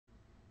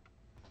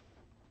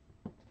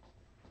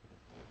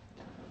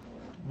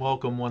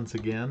Welcome once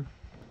again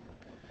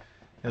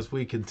as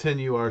we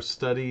continue our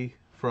study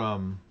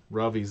from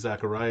Ravi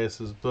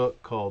Zacharias'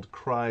 book called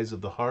Cries of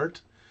the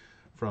Heart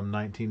from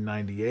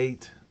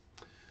 1998.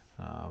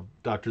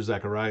 Dr.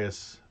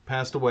 Zacharias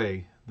passed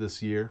away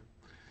this year.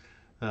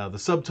 The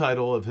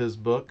subtitle of his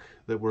book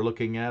that we're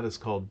looking at is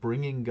called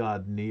Bringing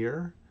God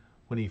Near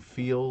When He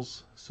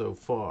Feels So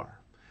Far.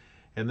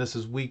 And this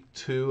is week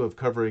 2 of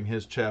covering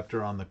his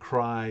chapter on the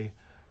cry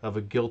of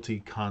a guilty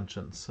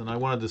conscience. And I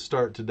wanted to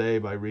start today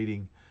by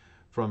reading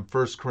from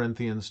 1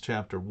 Corinthians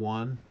chapter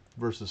 1,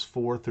 verses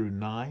 4 through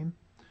 9.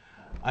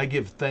 I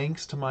give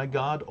thanks to my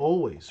God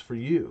always for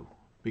you,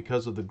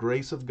 because of the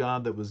grace of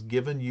God that was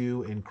given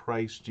you in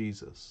Christ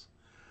Jesus,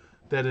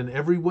 that in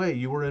every way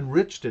you were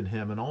enriched in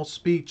him in all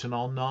speech and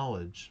all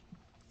knowledge,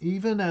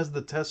 even as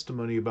the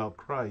testimony about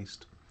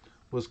Christ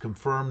was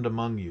confirmed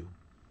among you,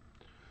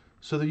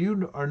 so that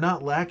you are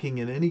not lacking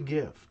in any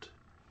gift,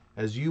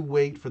 as you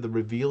wait for the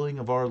revealing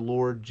of our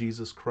Lord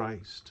Jesus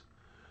Christ,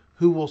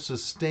 who will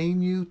sustain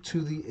you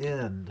to the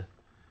end,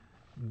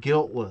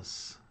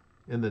 guiltless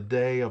in the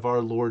day of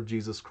our Lord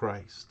Jesus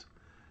Christ.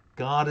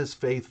 God is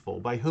faithful,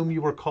 by whom you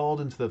were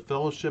called into the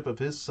fellowship of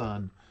his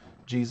Son,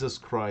 Jesus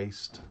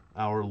Christ,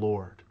 our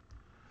Lord.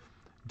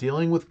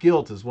 Dealing with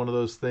guilt is one of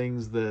those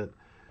things that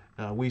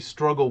we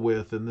struggle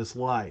with in this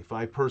life.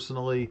 I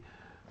personally,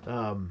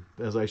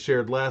 as I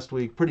shared last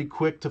week, pretty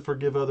quick to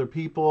forgive other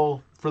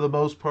people. For the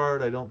most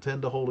part, I don't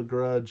tend to hold a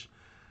grudge.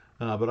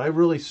 But I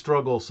really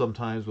struggle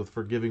sometimes with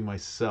forgiving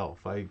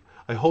myself. I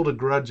hold a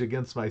grudge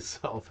against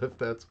myself, if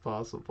that's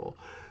possible.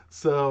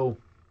 So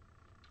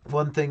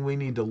one thing we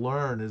need to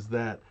learn is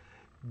that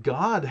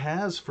God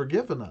has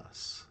forgiven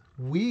us.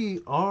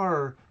 We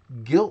are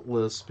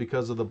guiltless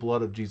because of the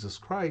blood of Jesus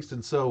Christ.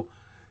 And so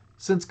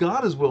since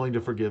God is willing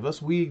to forgive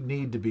us, we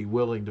need to be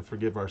willing to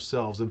forgive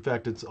ourselves. In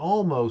fact, it's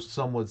almost,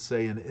 some would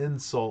say, an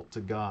insult to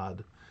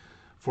God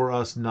for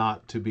us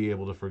not to be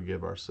able to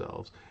forgive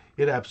ourselves.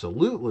 It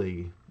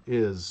absolutely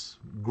is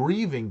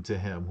grieving to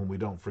him when we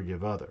don't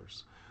forgive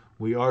others.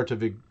 We are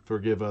to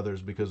forgive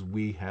others because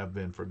we have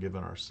been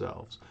forgiven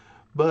ourselves.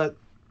 But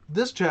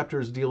this chapter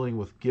is dealing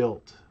with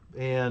guilt.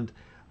 And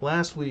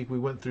last week we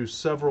went through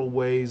several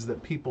ways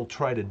that people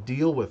try to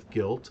deal with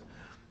guilt.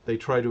 They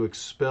try to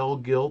expel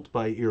guilt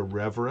by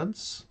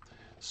irreverence,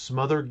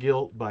 smother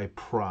guilt by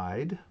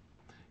pride,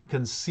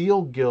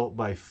 conceal guilt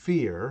by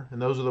fear, and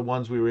those are the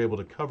ones we were able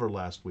to cover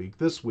last week.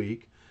 This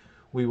week,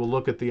 we will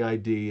look at the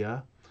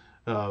idea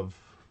of,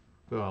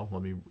 well,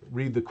 let me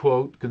read the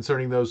quote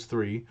concerning those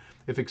three.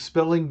 If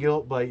expelling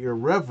guilt by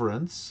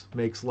irreverence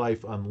makes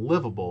life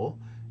unlivable,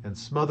 and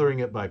smothering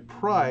it by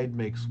pride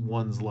makes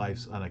one's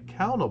life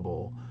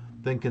unaccountable,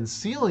 then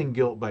concealing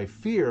guilt by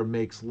fear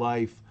makes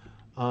life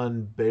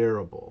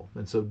unbearable.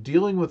 And so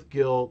dealing with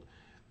guilt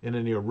in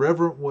an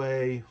irreverent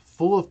way,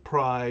 full of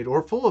pride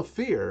or full of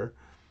fear,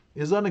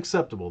 is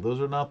unacceptable. Those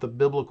are not the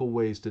biblical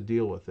ways to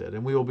deal with it.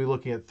 And we will be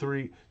looking at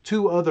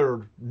two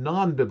other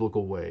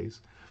non-biblical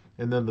ways,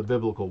 and then the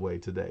biblical way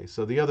today.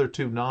 So the other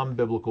two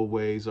non-biblical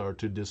ways are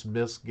to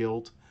dismiss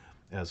guilt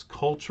as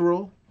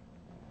cultural,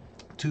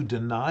 to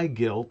deny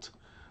guilt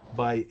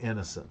by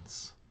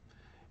innocence.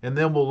 And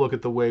then we'll look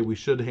at the way we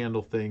should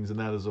handle things, and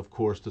that is, of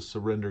course, to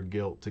surrender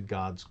guilt to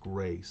God's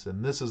grace.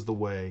 And this is the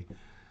way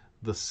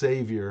the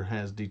Savior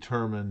has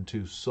determined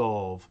to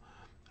solve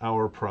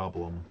our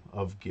problem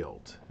of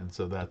guilt. And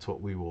so that's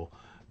what we will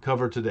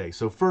cover today.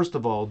 So first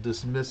of all,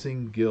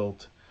 dismissing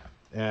guilt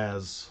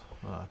as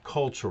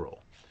cultural.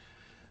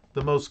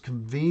 The most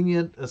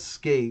convenient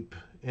escape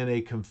in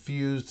a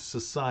confused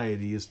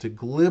society is to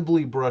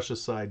glibly brush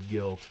aside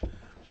guilt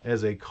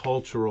as a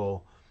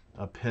cultural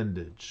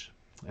appendage,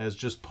 as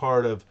just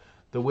part of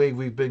the way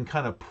we've been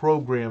kind of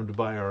programmed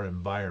by our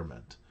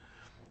environment.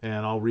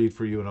 And I'll read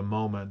for you in a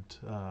moment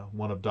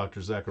one of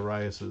Dr.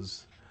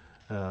 Zacharias's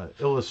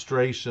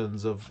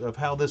illustrations of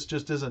how this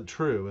just isn't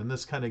true. And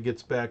this kind of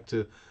gets back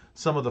to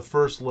some of the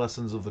first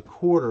lessons of the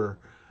quarter.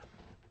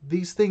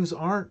 These things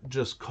aren't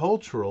just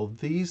cultural.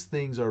 These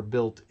things are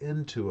built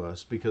into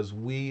us because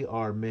we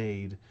are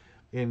made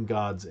in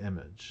God's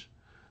image.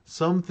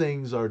 Some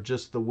things are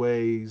just the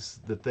ways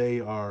that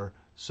they are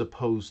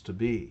supposed to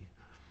be.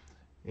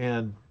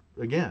 And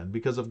again,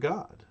 because of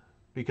God.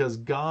 Because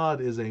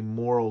God is a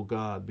moral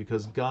God.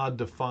 Because God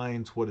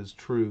defines what is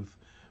truth.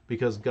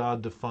 Because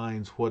God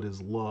defines what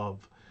is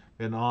love,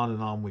 and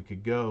on we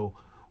could go.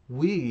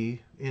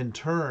 We, in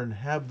turn,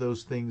 have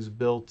those things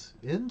built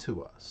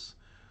into us.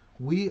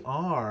 We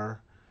are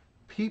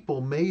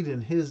people made in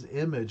his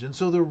image, and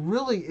so there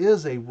really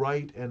is a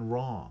right and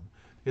wrong.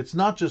 It's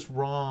not just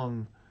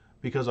wrong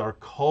because our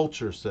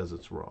culture says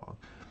it's wrong.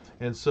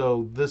 And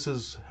so this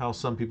is how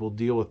some people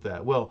deal with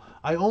that. Well,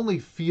 I only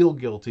feel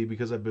guilty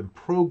because I've been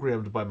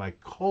programmed by my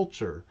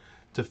culture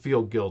to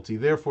feel guilty.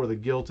 Therefore, the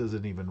guilt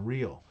isn't even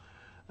real.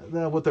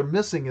 What they're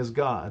missing is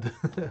God.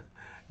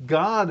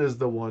 God is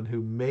the one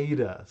who made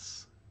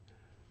us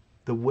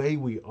the way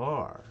we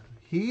are.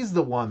 He's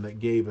the one that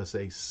gave us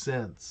a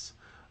sense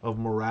of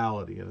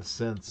morality and a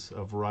sense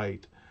of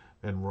right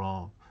and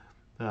wrong.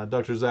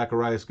 Dr.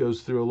 Zacharias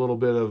goes through a little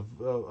bit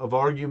of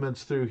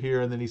arguments through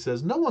here, and then he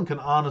says, no one can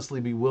honestly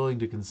be willing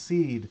to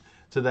concede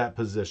to that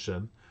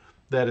position,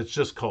 that it's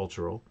just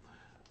cultural.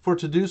 For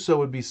to do so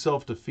would be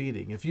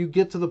self-defeating. If you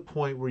get to the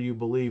point where you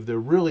believe there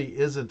really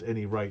isn't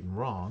any right and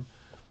wrong,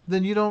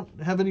 then you don't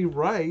have any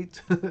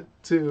right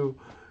to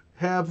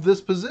have this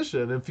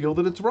position and feel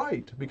that it's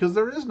right, because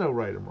there is no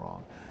right and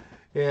wrong.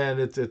 And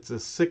it's a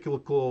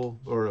cyclical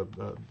or a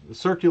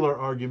circular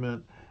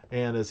argument,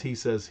 and as he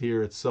says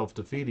here, it's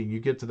self-defeating. You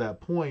get to that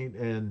point,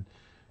 and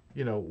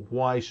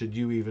why should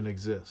you even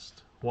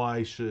exist?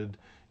 Why should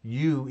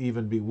you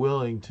even be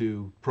willing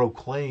to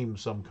proclaim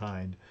some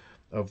kind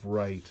of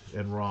right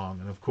and wrong?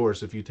 And of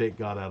course, if you take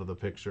God out of the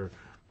picture,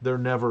 there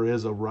never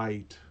is a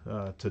right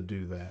to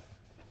do that.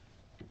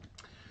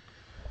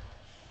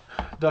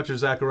 Dr.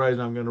 Zacharias,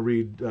 and I'm going to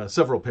read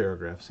several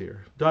paragraphs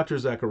here. Dr.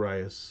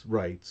 Zacharias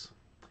writes,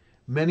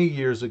 many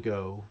years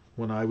ago,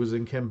 when I was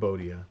in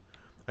Cambodia,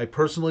 I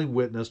personally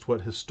witnessed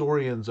what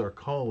historians are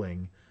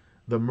calling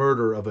the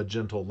murder of a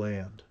gentle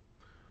land.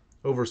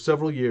 Over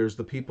several years,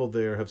 the people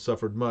there have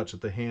suffered much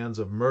at the hands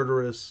of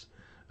murderous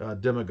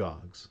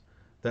demagogues.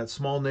 That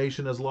small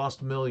nation has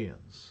lost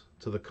millions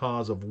to the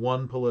cause of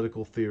one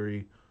political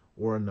theory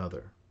or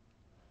another.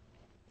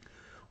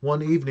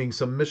 One evening,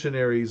 some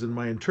missionaries and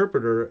my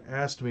interpreter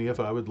asked me if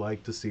I would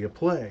like to see a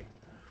play.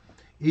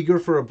 Eager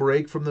for a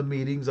break from the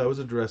meetings I was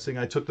addressing,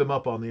 I took them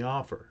up on the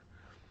offer.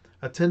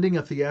 Attending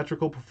a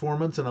theatrical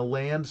performance in a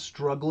land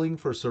struggling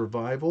for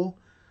survival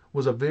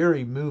was a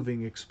very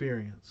moving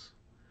experience.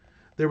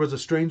 There was a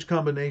strange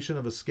combination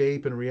of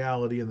escape and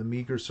reality in the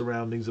meager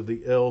surroundings of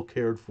the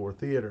ill-cared-for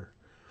theater.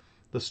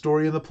 The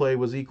story in the play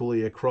was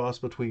equally a cross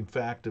between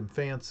fact and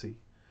fancy.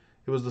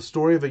 It was the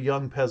story of a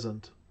young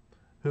peasant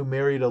who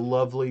married a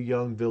lovely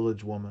young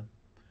village woman.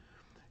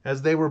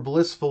 As they were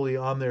blissfully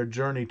on their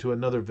journey to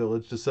another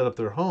village to set up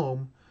their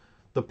home,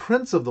 the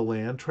prince of the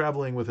land,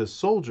 traveling with his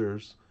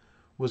soldiers,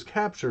 was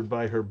captured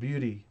by her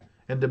beauty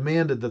and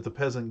demanded that the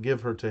peasant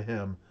give her to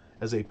him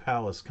as a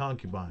palace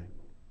concubine.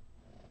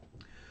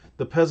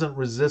 The peasant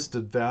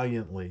resisted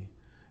valiantly,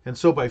 and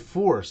so by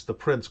force the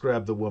prince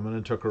grabbed the woman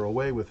and took her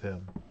away with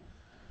him.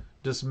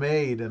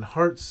 Dismayed and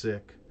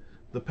heartsick,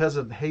 the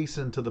peasant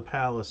hastened to the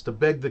palace to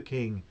beg the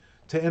king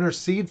to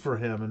intercede for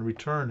him and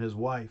return his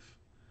wife.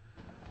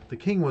 The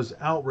king was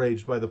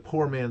outraged by the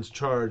poor man's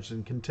charge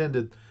and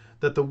contended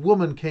that the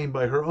woman came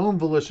by her own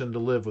volition to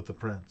live with the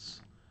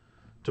prince.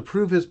 To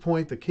prove his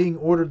point, the king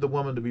ordered the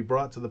woman to be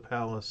brought to the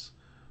palace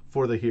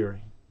for the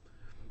hearing.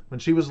 When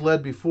she was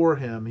led before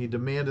him, he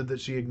demanded that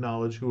she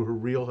acknowledge who her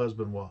real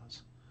husband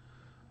was.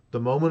 The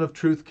moment of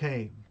truth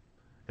came,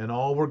 and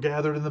all were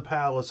gathered in the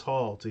palace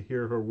hall to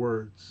hear her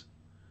words.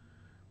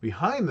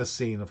 Behind the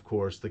scene, of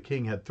course, the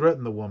king had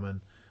threatened the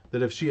woman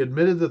that if she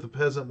admitted that the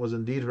peasant was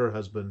indeed her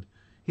husband,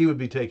 he would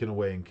be taken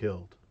away and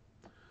killed.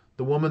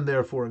 The woman,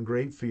 therefore, in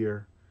great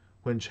fear,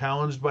 when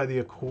challenged by the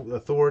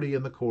authority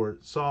in the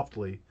court,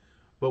 softly,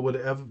 but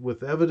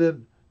with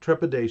evident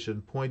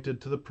trepidation,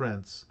 pointed to the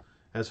prince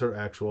as her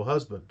actual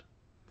husband.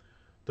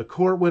 The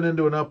court went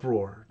into an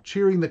uproar,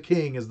 cheering the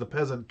king as the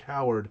peasant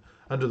cowered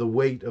under the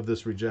weight of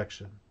this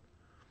rejection.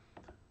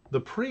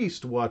 The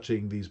priest,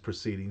 watching these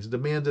proceedings,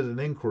 demanded an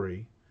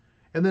inquiry,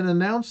 and then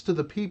announced to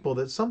the people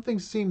that something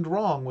seemed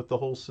wrong with the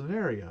whole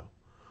scenario.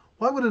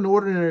 Why would an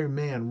ordinary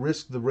man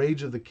risk the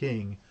rage of the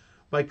king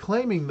by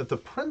claiming that the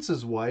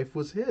prince's wife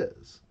was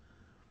his?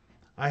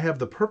 I have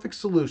the perfect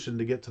solution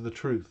to get to the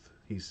truth,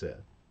 he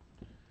said.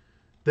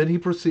 Then he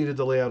proceeded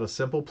to lay out a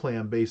simple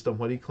plan based on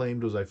what he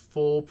claimed was a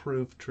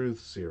foolproof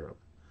truth serum.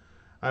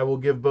 I will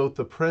give both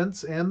the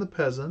prince and the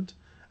peasant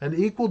an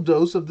equal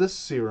dose of this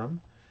serum,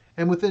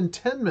 and within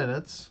 10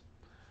 minutes,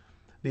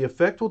 the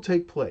effect will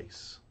take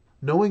place.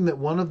 Knowing that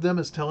one of them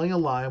is telling a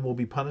lie and will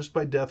be punished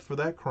by death for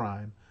that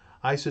crime,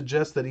 I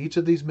suggest that each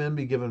of these men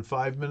be given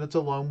 5 minutes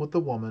alone with the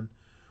woman,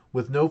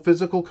 with no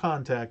physical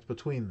contact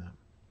between them.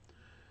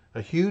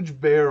 A huge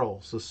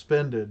barrel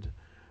suspended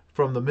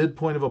from the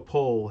midpoint of a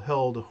pole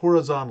held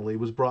horizontally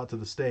was brought to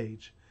the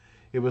stage.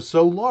 It was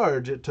so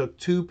large it took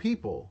 2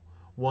 people,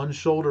 one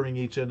shouldering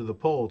each end of the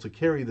pole, to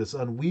carry this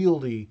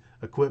unwieldy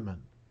equipment.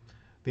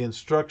 The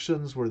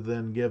instructions were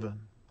then given.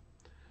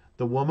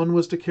 The woman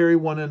was to carry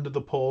one end of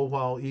the pole,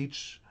 while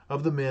each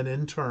of the men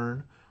in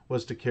turn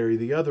was to carry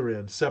the other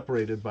end,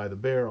 separated by the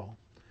barrel.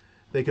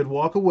 They could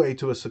walk away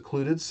to a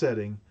secluded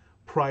setting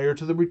prior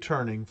to the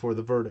returning for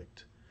the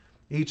verdict.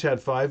 Each had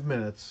 5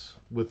 minutes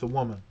with the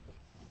woman.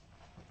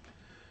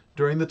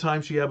 During the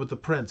time she had with the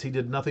prince, he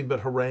did nothing but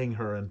harangue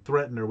her and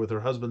threaten her with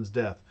her husband's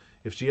death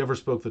if she ever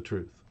spoke the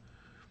truth.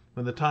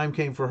 When the time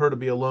came for her to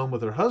be alone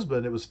with her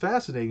husband, it was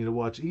fascinating to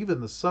watch even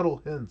the subtle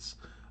hints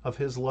of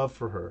his love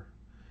for her.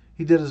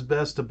 He did his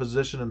best to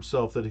position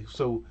himself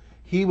so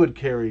he would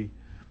carry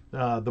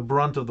the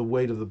brunt of the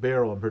weight of the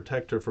barrel and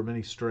protect her from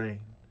any strain.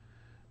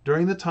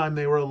 During the time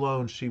they were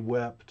alone, she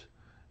wept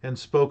and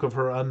spoke of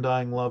her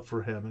undying love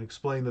for him and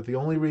explained that the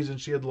only reason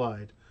she had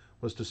lied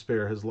was to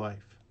spare his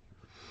life.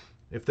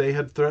 If they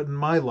had threatened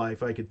my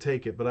life, I could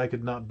take it, but I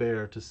could not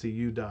bear to see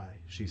you die,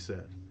 she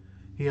said.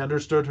 He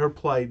understood her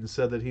plight and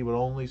said that he would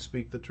only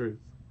speak the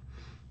truth.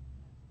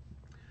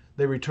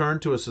 They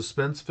returned to a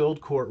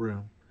suspense-filled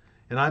courtroom,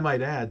 and I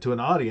might add, to an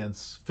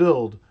audience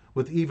filled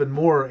with even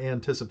more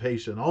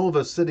anticipation, all of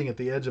us sitting at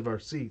the edge of our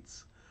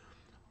seats.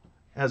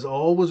 As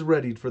all was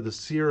readied for the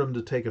serum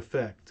to take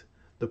effect,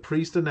 the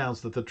priest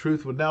announced that the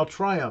truth would now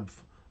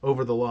triumph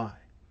over the lie.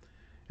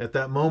 At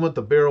that moment,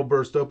 the barrel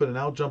burst open, and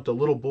out jumped a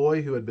little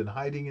boy who had been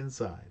hiding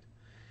inside.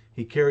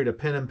 He carried a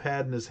pen and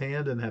pad in his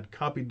hand and had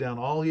copied down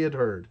all he had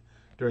heard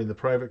during the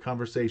private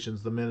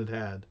conversations the men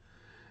had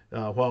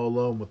while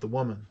alone with the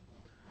woman.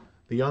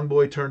 The young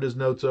boy turned his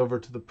notes over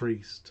to the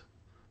priest.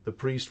 The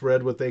priest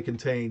read what they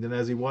contained, and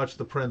as he watched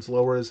the prince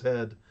lower his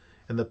head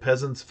and the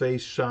peasant's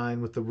face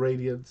shine with the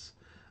radiance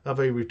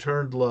of a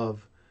returned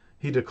love,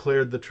 he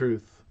declared the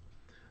truth.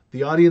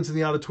 The audience in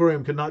the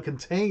auditorium could not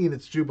contain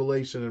its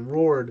jubilation and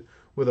roared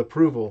with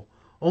approval,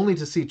 only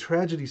to see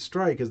tragedy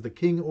strike as the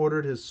king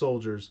ordered his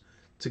soldiers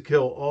to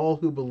kill all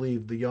who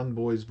believed the young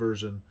boy's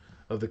version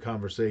of the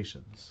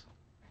conversations.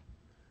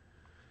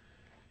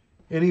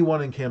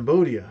 Anyone in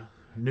Cambodia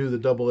knew the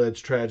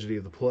double-edged tragedy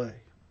of the play.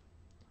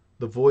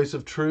 The voice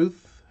of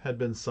truth had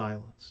been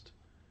silenced,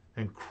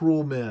 and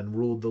cruel men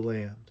ruled the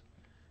land,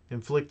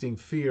 inflicting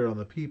fear on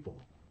the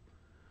people.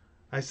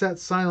 I sat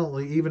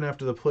silently even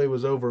after the play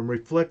was over and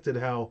reflected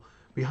how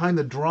behind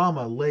the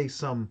drama lay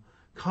some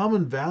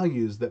common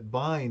values that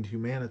bind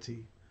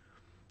humanity: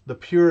 the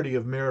purity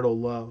of marital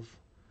love,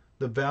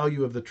 the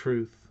value of the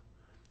truth,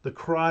 the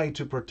cry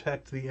to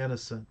protect the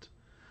innocent,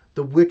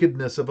 the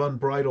wickedness of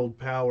unbridled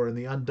power, and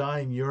the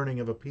undying yearning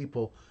of a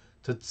people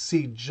to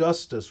see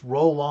justice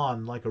roll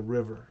on like a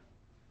river.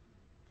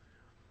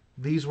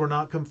 These were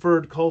not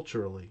conferred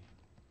culturally.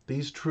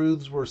 These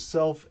truths were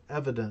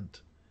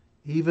self-evident,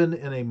 even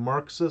in a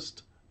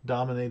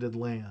Marxist-dominated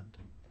land.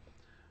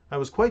 I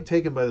was quite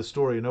taken by the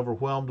story and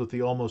overwhelmed with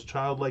the almost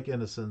childlike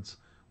innocence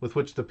with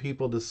which the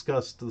people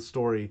discussed the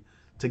story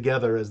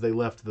together as they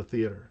left the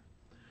theater.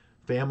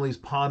 Families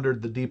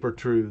pondered the deeper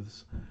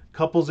truths.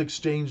 Couples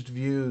exchanged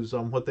views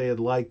on what they had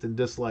liked and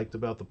disliked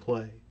about the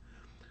play.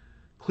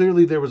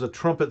 Clearly there was a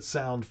trumpet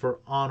sound for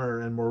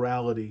honor and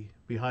morality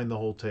behind the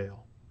whole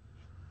tale.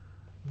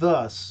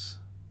 Thus,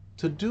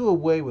 to do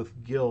away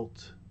with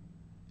guilt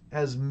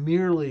as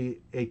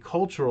merely a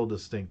cultural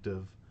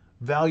distinctive,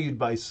 valued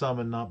by some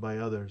and not by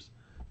others,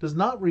 does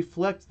not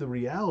reflect the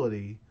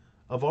reality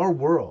of our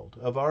world,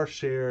 of our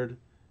shared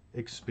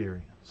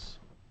experience.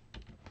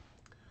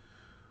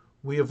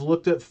 We have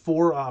looked at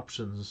 4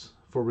 options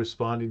for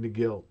responding to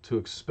guilt. To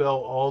expel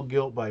all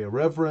guilt by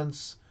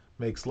irreverence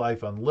makes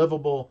life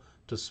unlivable.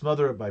 To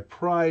smother it by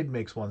pride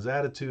makes one's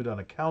attitude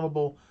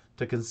unaccountable.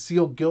 To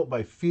conceal guilt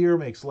by fear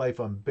makes life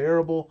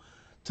unbearable.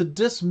 To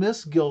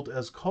dismiss guilt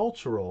as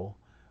cultural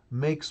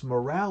makes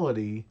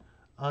morality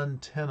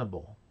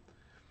untenable.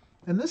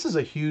 And this is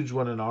a huge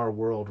one in our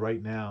world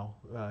right now,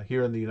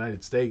 here in the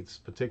United States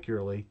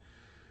particularly.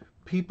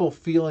 People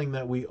feeling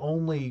that we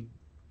only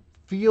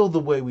feel the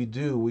way we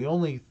do. We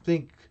only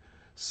think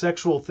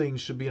sexual things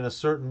should be in a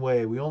certain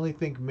way. We only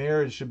think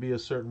marriage should be a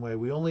certain way.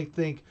 We only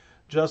think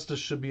justice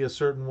should be a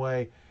certain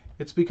way.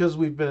 It's because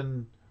we've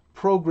been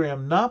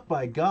programmed not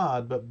by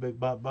God,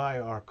 but by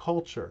our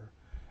culture.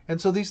 And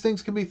so these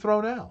things can be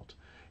thrown out.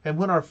 And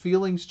when our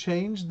feelings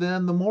change,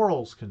 then the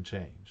morals can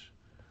change.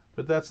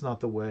 But that's not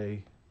the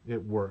way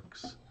it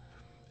works.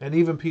 And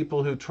even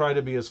people who try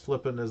to be as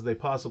flippant as they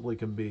possibly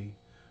can be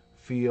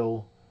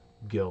feel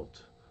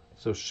guilt.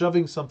 So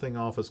shoving something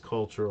off as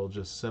cultural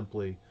just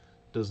simply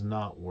does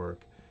not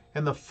work.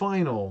 And the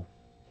final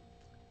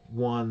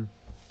one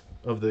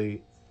of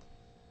the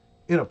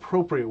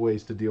inappropriate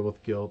ways to deal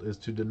with guilt is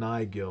to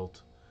deny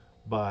guilt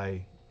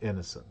by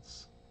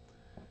innocence.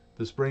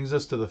 This brings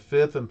us to the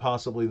 5th and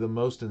possibly the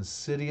most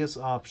insidious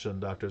option,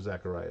 Dr.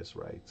 Zacharias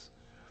writes,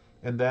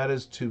 and that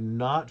is to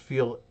not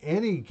feel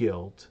any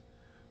guilt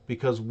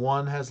because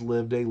one has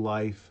lived a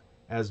life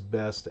as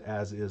best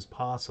as is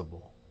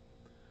possible.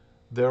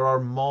 There are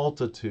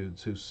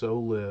multitudes who so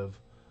live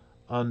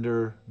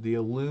under the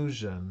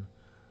illusion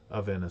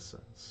of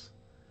innocence.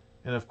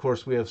 And of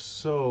course, we have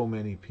so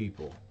many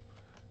people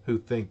who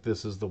think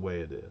this is the way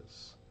it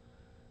is.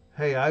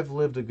 Hey, I've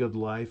lived a good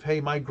life.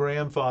 Hey, my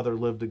grandfather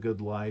lived a good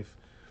life.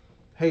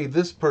 Hey,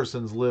 this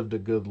person's lived a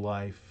good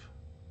life.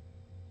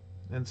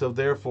 And so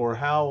therefore,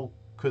 how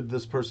could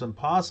this person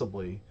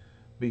possibly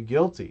be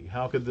guilty?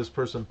 How could this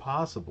person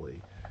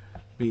possibly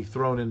be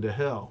thrown into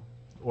hell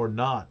or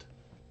not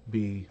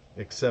be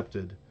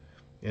accepted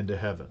into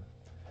heaven?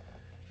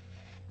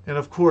 And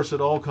of course,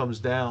 it all comes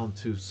down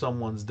to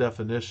someone's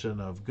definition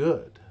of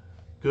good.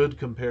 Good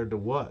compared to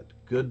what?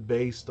 Good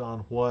based on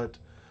what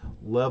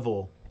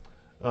level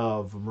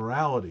of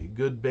morality?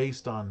 Good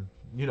based on,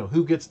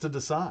 who gets to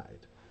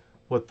decide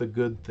what the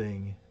good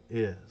thing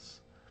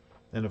is?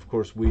 And of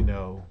course, we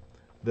know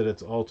that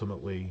it's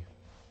ultimately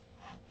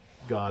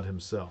God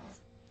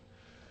himself.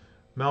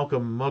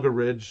 Malcolm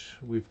Muggeridge,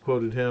 we've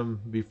quoted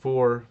him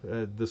before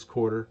this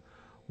quarter,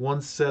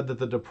 once said that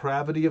the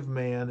depravity of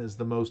man is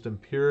the most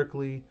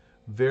empirically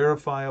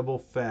verifiable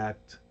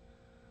fact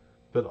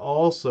but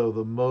also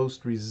the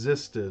most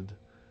resisted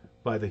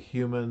by the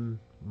human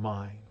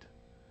mind.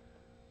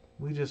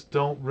 We just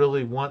don't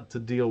really want to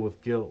deal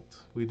with guilt.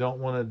 We don't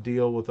want to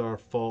deal with our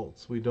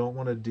faults. We don't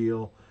want to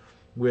deal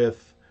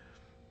with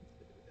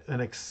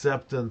an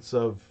acceptance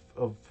of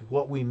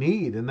what we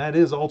need, and that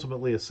is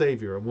ultimately a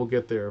Savior. And we'll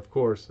get there, of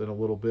course, in a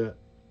little bit.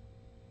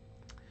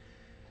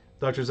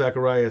 Dr.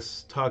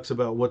 Zacharias talks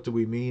about what do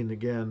we mean,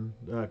 again,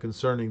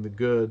 concerning the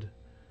good.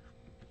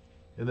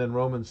 And then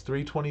Romans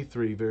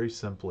 3:23, very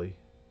simply,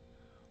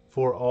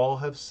 for all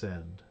have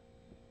sinned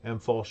and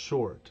fall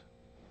short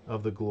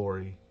of the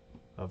glory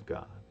of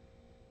God.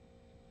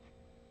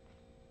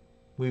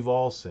 We've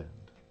all sinned.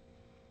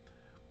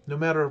 No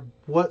matter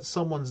what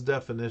someone's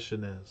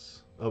definition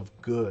is of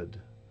good,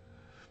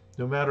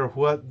 no matter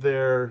what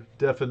their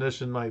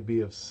definition might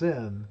be of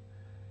sin,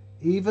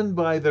 even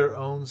by their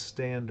own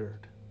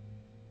standard,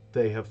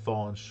 they have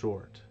fallen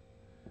short.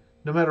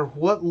 No matter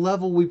what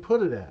level we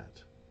put it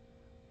at,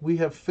 we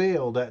have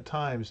failed at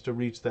times to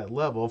reach that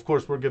level. Of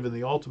course, we're given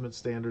the ultimate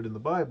standard in the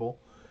Bible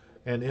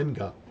and in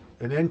God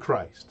and in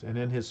Christ and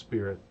in His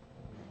Spirit.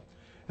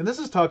 And this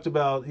is talked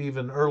about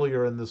even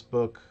earlier in this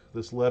book,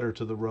 this letter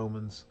to the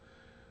Romans,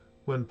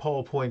 when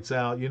Paul points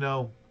out,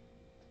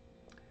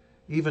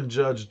 even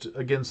judged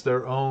against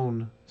their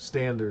own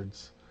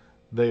standards,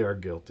 they are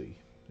guilty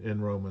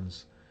in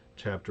Romans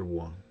chapter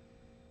 1.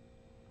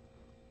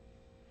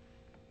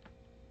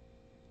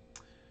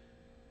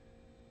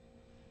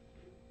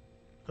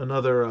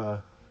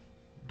 Another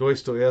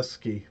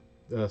Dostoevsky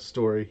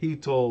story. He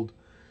told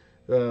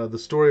the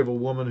story of a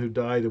woman who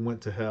died and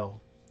went to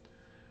hell.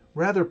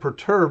 Rather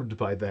perturbed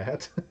by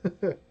that,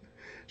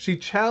 she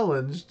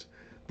challenged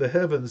the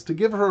heavens to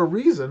give her a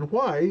reason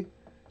why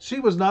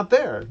she was not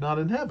there, not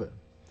in heaven.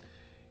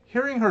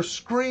 Hearing her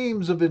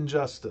screams of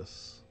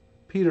injustice,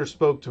 Peter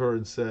spoke to her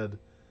and said,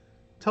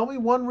 "Tell me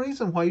one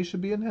reason why you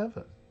should be in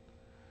heaven."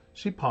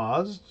 She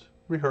paused,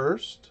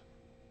 rehearsed,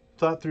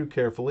 thought through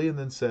carefully, and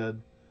then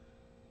said,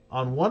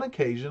 "On one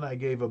occasion I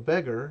gave a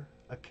beggar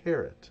a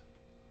carrot."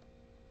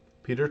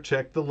 Peter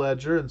checked the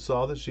ledger and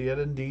saw that she had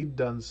indeed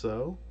done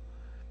so.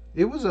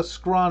 It was a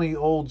scrawny,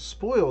 old,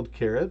 spoiled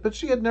carrot, but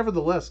she had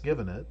nevertheless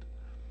given it.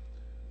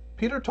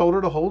 Peter told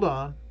her to hold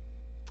on,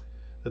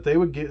 that they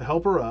would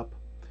help her up.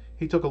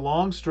 He took a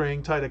long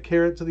string, tied a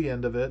carrot to the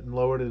end of it, and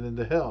lowered it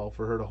into hell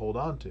for her to hold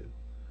on to.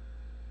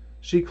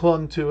 She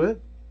clung to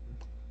it,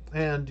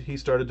 and he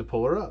started to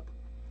pull her up.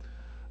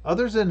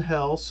 Others in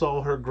hell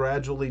saw her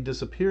gradually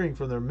disappearing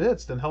from their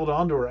midst and held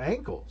on to her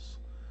ankles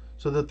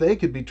so that they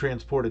could be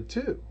transported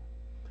too.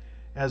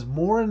 As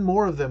more and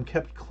more of them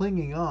kept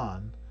clinging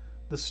on,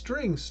 the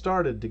string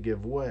started to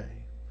give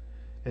way,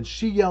 and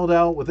she yelled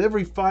out with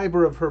every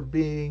fiber of her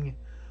being,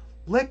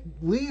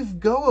 Leave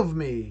go of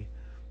me!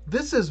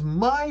 This is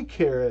my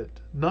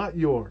carrot, not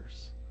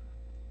yours."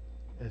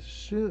 As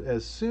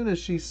soon as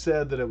she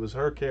said that it was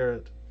her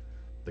carrot,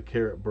 the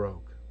carrot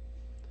broke.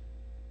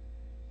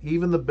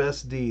 Even the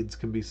best deeds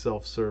can be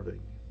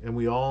self-serving, and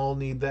we all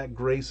need that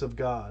grace of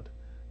God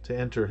to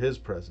enter His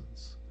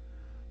presence.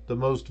 The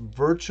most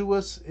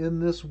virtuous in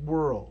this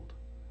world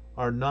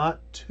are not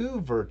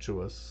too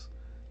virtuous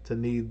to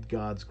need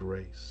God's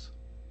grace.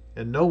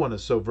 And no one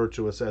is so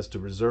virtuous as to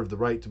reserve the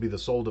right to be the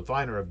sole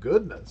definer of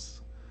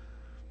goodness.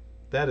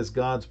 That is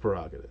God's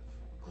prerogative.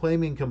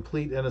 Claiming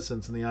complete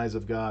innocence in the eyes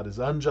of God is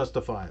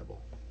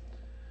unjustifiable.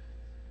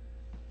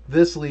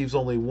 This leaves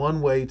only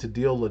one way to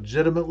deal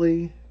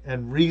legitimately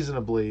and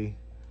reasonably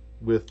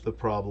with the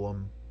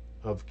problem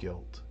of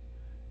guilt.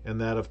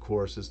 And that, of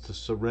course, is to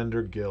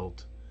surrender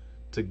guilt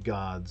to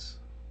God's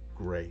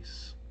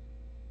grace.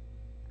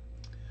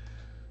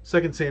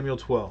 2 Samuel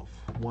 12,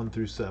 1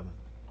 through 7.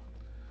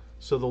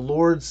 So the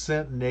Lord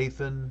sent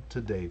Nathan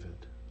to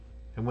David,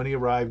 and when he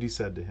arrived, he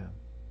said to him,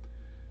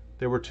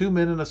 "There were two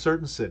men in a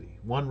certain city,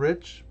 one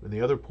rich and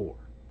the other poor.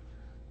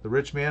 The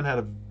rich man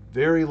had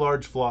very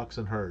large flocks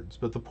and herds,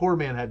 but the poor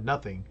man had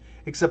nothing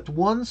except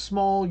one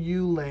small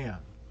ewe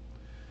lamb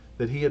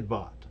that he had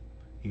bought.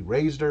 He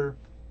raised her,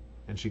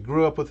 and she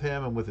grew up with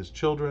him and with his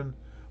children.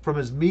 From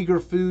his meager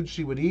food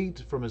she would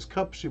eat, from his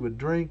cup she would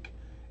drink,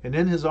 and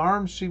in his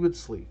arms she would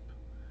sleep.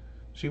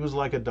 She was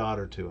like a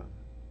daughter to him.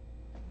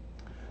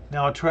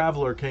 Now a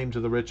traveler came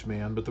to the rich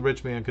man, but the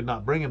rich man could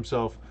not bring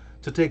himself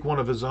to take one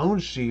of his own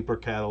sheep or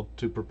cattle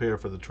to prepare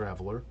for the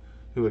traveler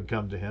who had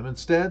come to him.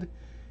 Instead,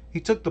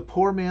 he took the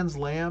poor man's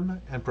lamb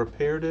and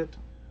prepared it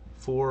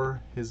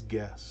for his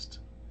guest.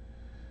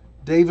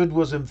 David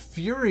was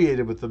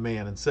infuriated with the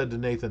man and said to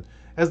Nathan,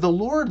 "As the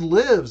Lord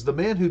lives, the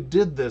man who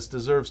did this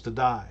deserves to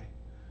die.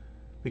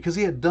 Because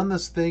he had done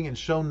this thing and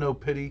shown no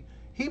pity,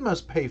 he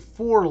must pay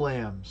 4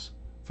 lambs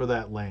for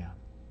that lamb."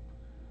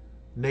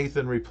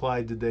 Nathan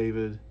replied to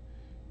David,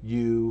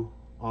 "You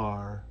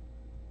are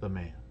the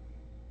man."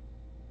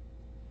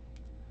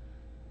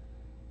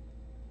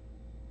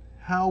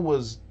 How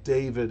was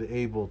David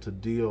able to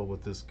deal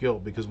with this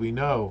guilt? Because we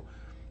know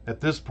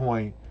at this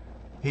point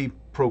he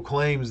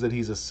proclaims that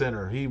he's a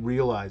sinner. He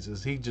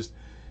realizes he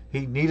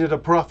needed a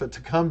prophet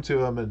to come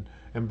to him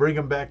and bring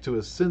him back to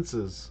his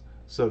senses,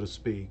 so to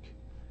speak.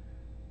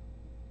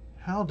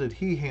 How did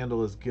he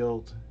handle his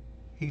guilt?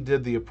 He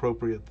did the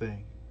appropriate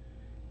thing.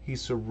 He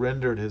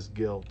surrendered his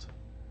guilt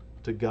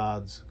to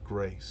God's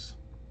grace.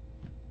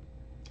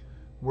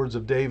 Words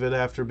of David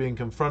after being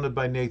confronted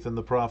by Nathan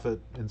the prophet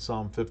in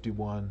Psalm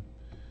 51.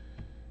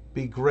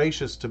 Be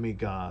gracious to me,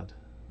 God,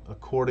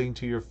 according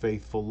to your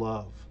faithful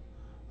love,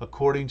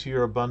 according to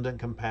your abundant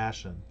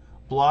compassion.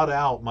 Blot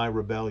out my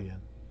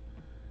rebellion.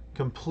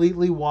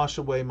 Completely wash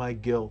away my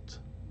guilt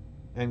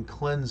and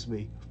cleanse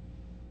me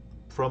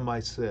from my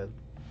sin.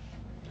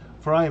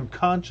 For I am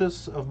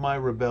conscious of my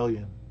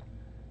rebellion,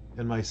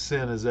 and my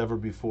sin is ever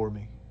before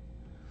me.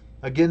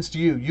 Against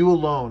you, you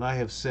alone, I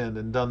have sinned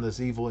and done this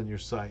evil in your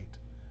sight.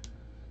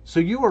 So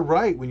you are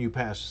right when you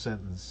pass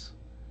sentence.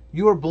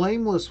 You are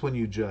blameless when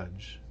you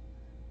judge.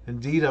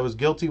 Indeed, I was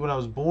guilty when I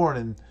was born,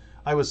 and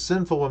I was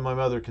sinful when my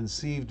mother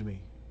conceived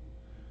me.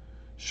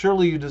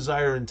 Surely you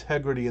desire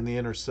integrity in the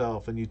inner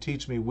self, and you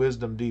teach me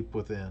wisdom deep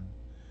within.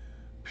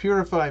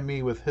 Purify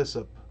me with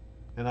hyssop,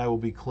 and I will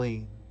be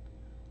clean.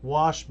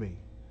 Wash me,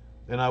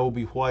 and I will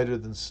be whiter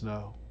than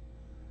snow.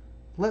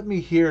 Let me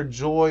hear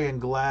joy and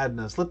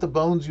gladness. Let the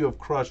bones you have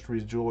crushed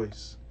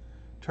rejoice.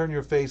 Turn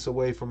your face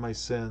away from my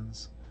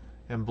sins,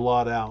 and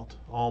blot out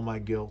all my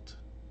guilt.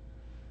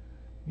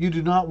 You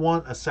do not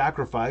want a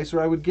sacrifice, or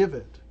I would give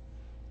it.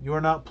 You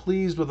are not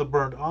pleased with a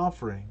burnt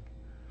offering.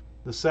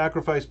 The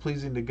sacrifice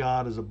pleasing to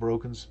God is a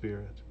broken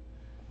spirit.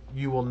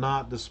 You will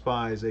not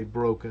despise a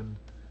broken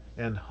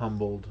and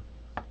humbled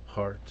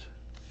heart.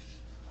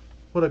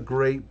 What a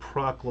great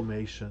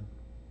proclamation.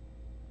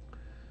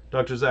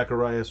 Dr.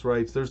 Zacharias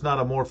writes, there's not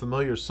a more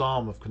familiar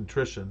psalm of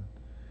contrition.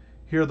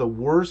 Here the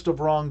worst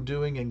of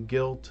wrongdoing and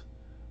guilt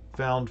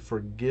found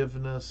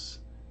forgiveness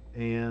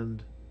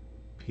and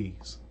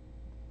peace.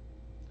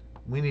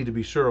 We need to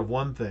be sure of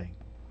one thing.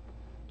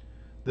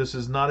 This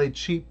is not a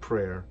cheap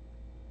prayer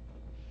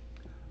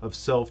of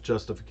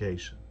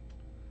self-justification.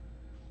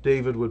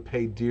 David would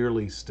pay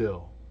dearly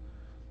still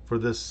for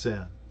this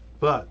sin,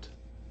 but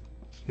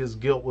his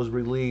guilt was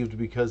relieved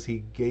because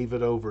he gave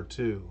it over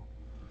to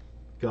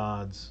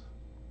God's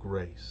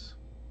grace.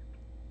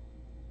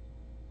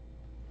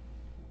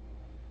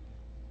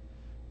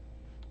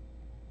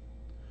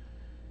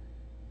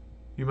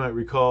 You might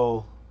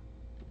recall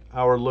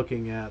our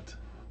looking at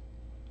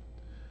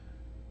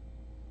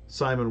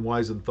Simon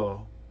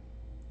Wiesenthal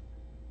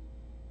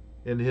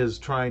in his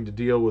trying to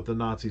deal with the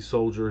Nazi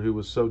soldier who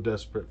was so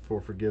desperate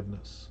for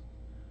forgiveness.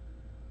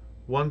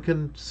 One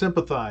can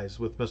sympathize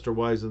with Mr.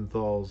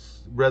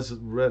 Wiesenthal's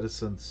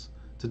reticence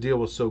to deal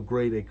with so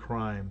great a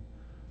crime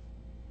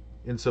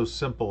in so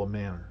simple a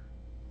manner.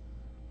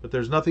 But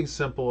there's nothing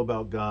simple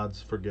about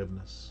God's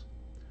forgiveness.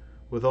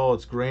 With all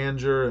its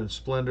grandeur and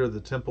splendor,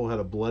 the temple had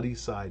a bloody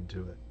side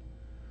to it.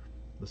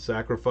 The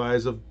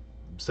sacrifice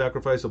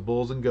of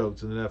bulls and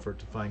goats in an effort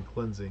to find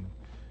cleansing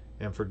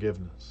and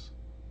forgiveness.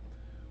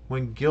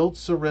 When guilt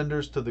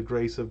surrenders to the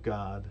grace of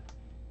God,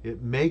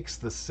 it makes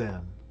the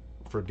sin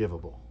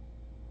forgivable.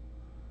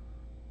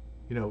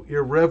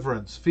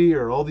 Irreverence,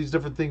 fear, all these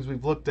different things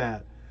we've looked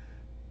at.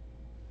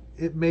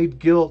 It made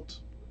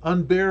guilt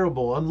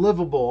unbearable,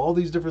 unlivable, all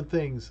these different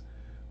things.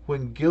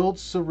 When guilt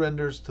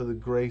surrenders to the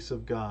grace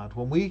of God,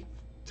 when we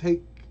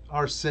take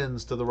our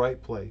sins to the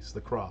right place,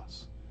 the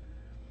cross,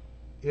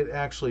 it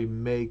actually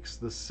makes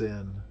the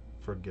sin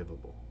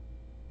forgivable.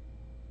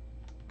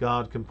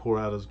 God can pour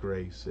out His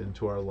grace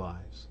into our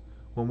lives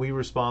when we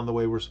respond the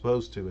way we're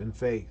supposed to, in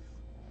faith.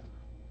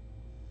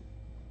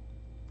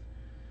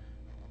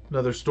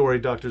 Another story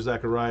Dr.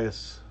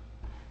 Zacharias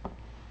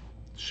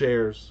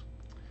shares.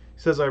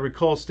 He says, I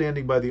recall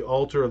standing by the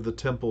altar of the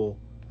temple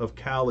of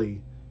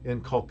Kali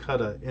in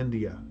Calcutta,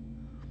 India.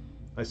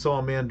 I saw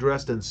a man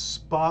dressed in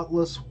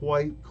spotless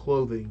white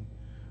clothing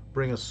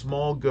bring a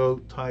small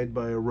goat tied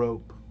by a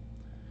rope.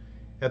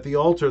 At the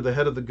altar, the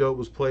head of the goat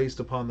was placed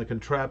upon the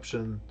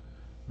contraption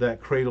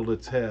that cradled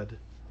its head.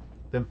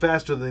 Then,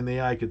 faster than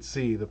the eye could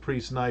see, the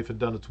priest's knife had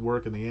done its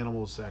work and the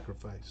animal was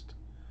sacrificed.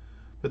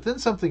 But then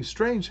something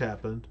strange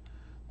happened.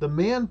 The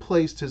man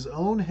placed his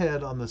own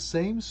head on the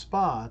same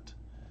spot,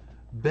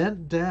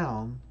 bent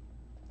down,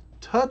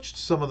 touched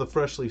some of the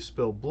freshly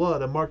spilled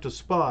blood, and marked a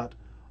spot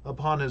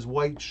upon his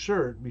white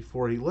shirt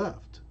before he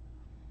left.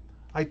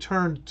 I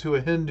turned to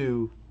a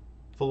Hindu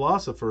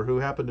philosopher who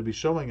happened to be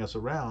showing us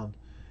around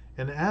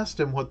and asked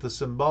him what the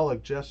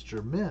symbolic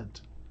gesture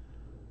meant.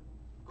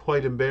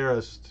 Quite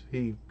embarrassed,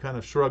 he kind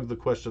of shrugged the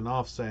question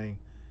off, saying,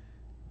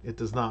 it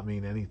does not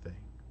mean anything.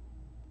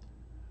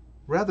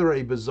 Rather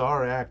a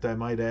bizarre act, I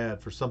might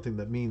add, for something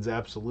that means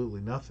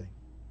absolutely nothing.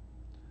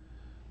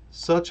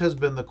 Such has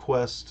been the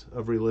quest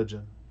of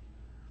religion.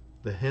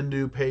 The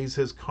Hindu pays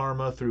his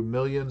karma through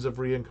millions of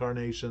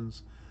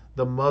reincarnations.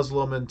 The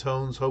Muslim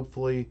intones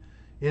hopefully,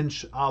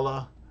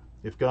 Inshallah,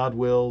 if God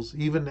wills,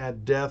 even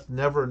at death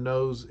never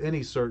knows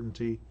any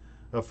certainty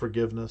of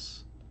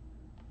forgiveness.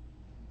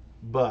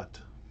 But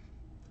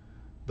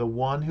the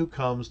one who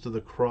comes to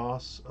the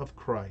cross of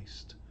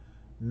Christ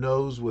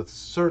knows with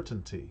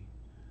certainty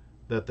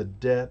that the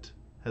debt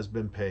has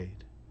been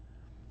paid.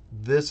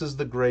 This is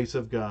the grace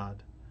of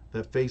God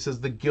that faces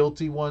the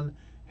guilty one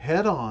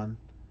head on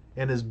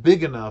and is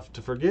big enough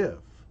to forgive.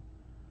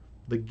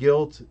 The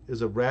guilt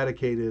is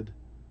eradicated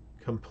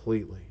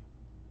completely.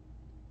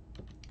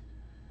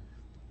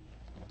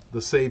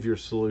 The Savior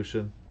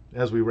solution,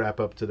 as we wrap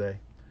up today.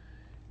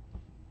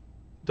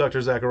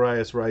 Dr.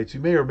 Zacharias writes, you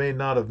may or may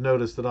not have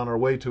noticed that on our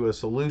way to a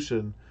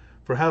solution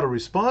for how to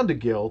respond to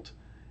guilt,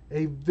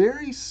 a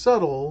very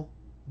subtle,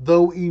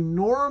 though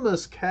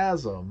enormous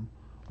chasm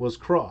was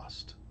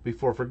crossed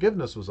before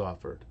forgiveness was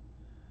offered.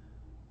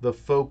 The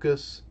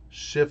focus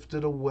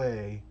shifted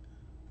away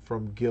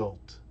from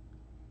guilt.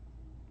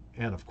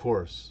 And of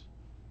course,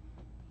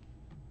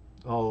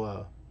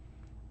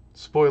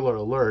 spoiler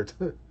alert,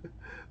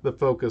 the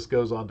focus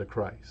goes on to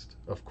Christ,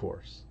 of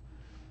course.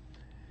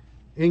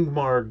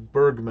 Ingmar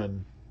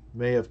Bergman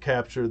may have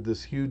captured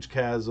this huge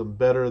chasm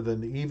better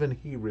than even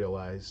he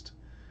realized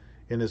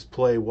in his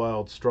play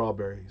Wild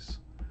Strawberries.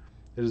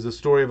 It is the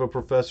story of a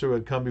professor who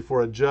had come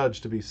before a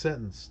judge to be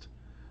sentenced.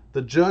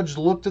 The judge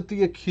looked at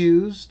the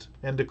accused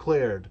and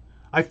declared,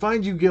 I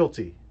find you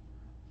guilty.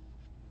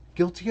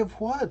 Guilty of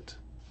what?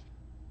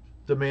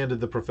 Demanded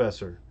the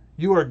professor.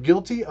 You are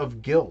guilty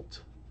of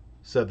guilt,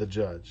 said the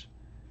judge.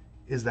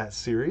 Is that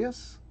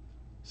serious?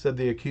 Said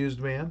the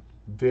accused man.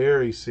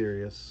 Very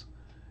serious,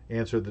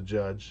 answered the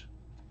judge.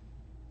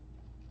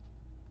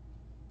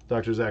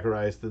 Dr.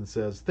 Zacharias then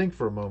says, think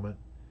for a moment.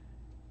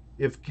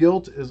 If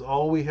guilt is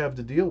all we have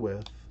to deal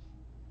with,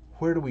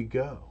 where do we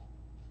go?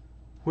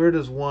 Where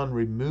does one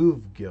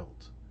remove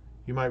guilt?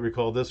 You might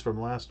recall this from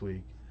last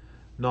week.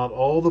 Not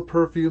all the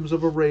perfumes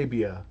of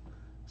Arabia,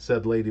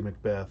 said Lady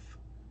Macbeth,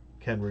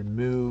 can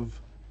remove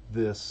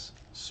this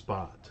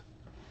spot.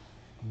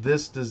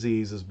 This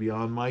disease is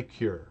beyond my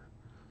cure,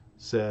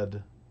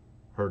 said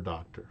her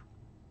doctor.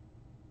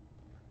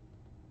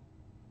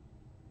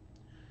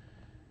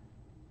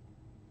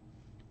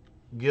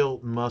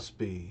 Guilt must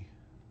be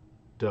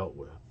dealt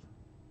with.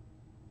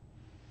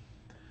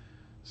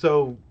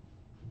 So,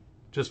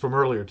 just from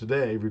earlier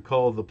today,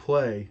 recall the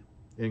play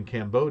in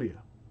Cambodia.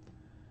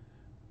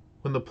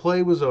 When the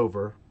play was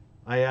over,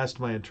 I asked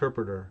my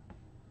interpreter,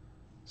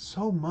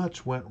 so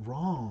much went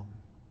wrong.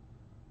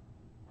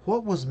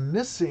 What was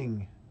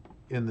missing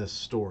in this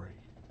story?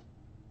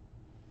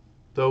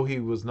 Though he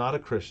was not a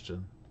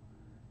Christian,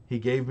 he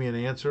gave me an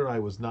answer I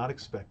was not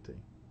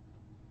expecting.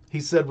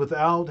 He said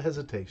without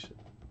hesitation,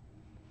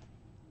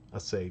 a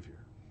Savior.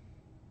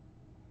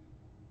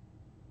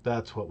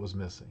 That's what was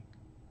missing.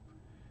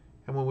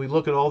 And when we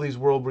look at all these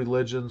world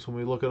religions, when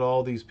we look at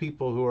all these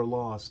people who are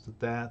lost,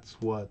 that's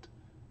what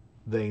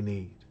they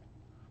need.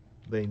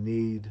 They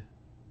need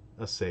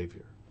a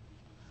Savior.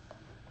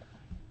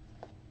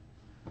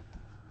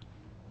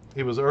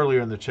 It was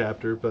earlier in the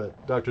chapter,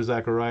 but Dr.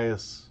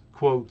 Zacharias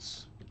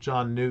quotes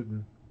John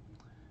Newton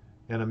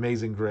and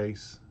Amazing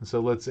Grace. And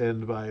so let's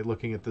end by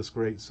looking at this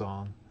great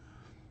song.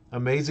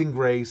 Amazing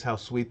grace, how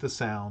sweet the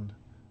sound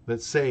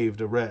that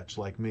saved a wretch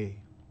like me.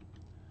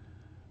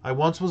 I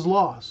once was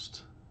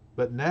lost,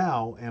 but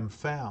now am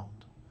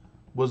found,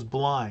 was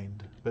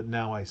blind, but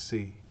now I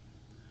see.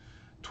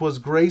 'Twas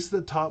grace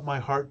that taught my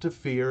heart to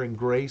fear, and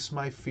grace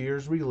my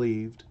fears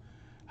relieved.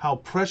 How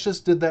precious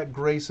did that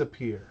grace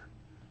appear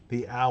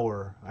the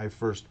hour I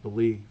first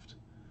believed.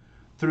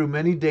 Through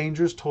many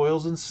dangers,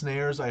 toils, and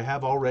snares I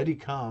have already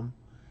come.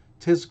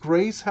 'Tis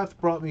grace hath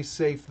brought me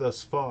safe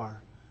thus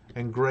far,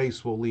 and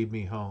grace will lead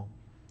me home.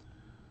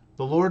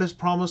 The Lord has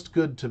promised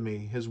good to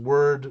me, his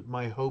word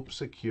my hope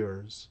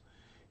secures.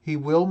 He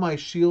will my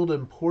shield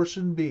and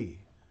portion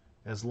be,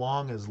 as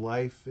long as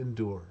life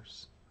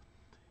endures.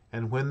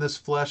 And when this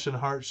flesh and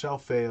heart shall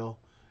fail,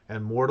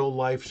 and mortal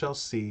life shall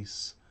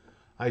cease,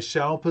 I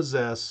shall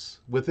possess,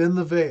 within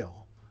the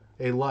veil,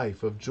 a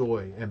life of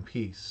joy and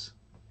peace.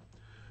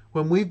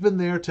 When we've been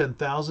there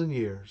 10,000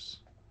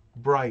 years,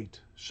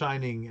 bright,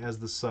 shining as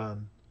the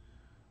sun,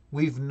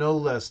 we've no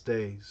less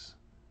days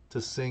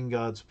to sing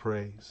God's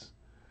praise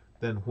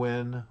than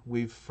when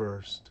we've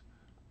first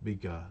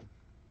begun.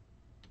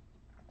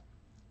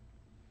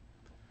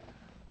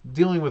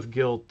 Dealing with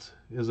guilt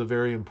is a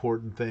very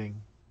important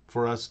thing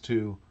for us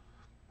to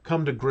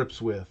come to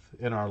grips with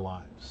in our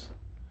lives.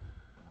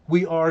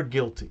 We are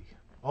guilty.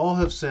 All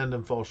have sinned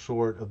and fall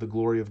short of the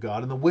glory of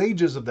God. And the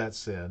wages of that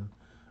sin,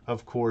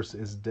 of course,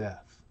 is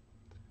death.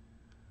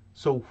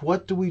 So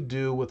what do we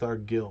do with our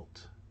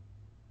guilt?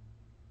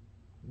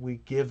 We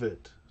give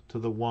it to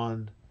the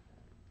one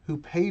who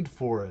paid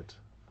for it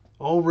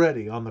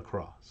already on the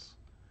cross.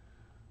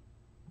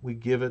 We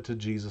give it to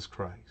Jesus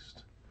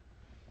Christ.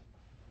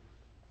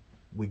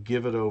 We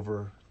give it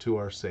over to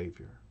our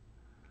Savior.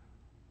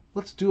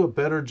 Let's do a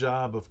better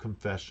job of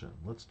confession.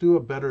 Let's do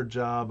a better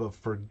job of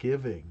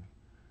forgiving,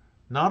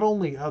 not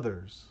only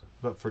others,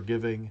 but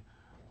forgiving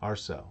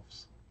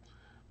ourselves.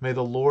 May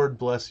the Lord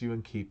bless you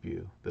and keep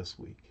you this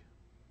week.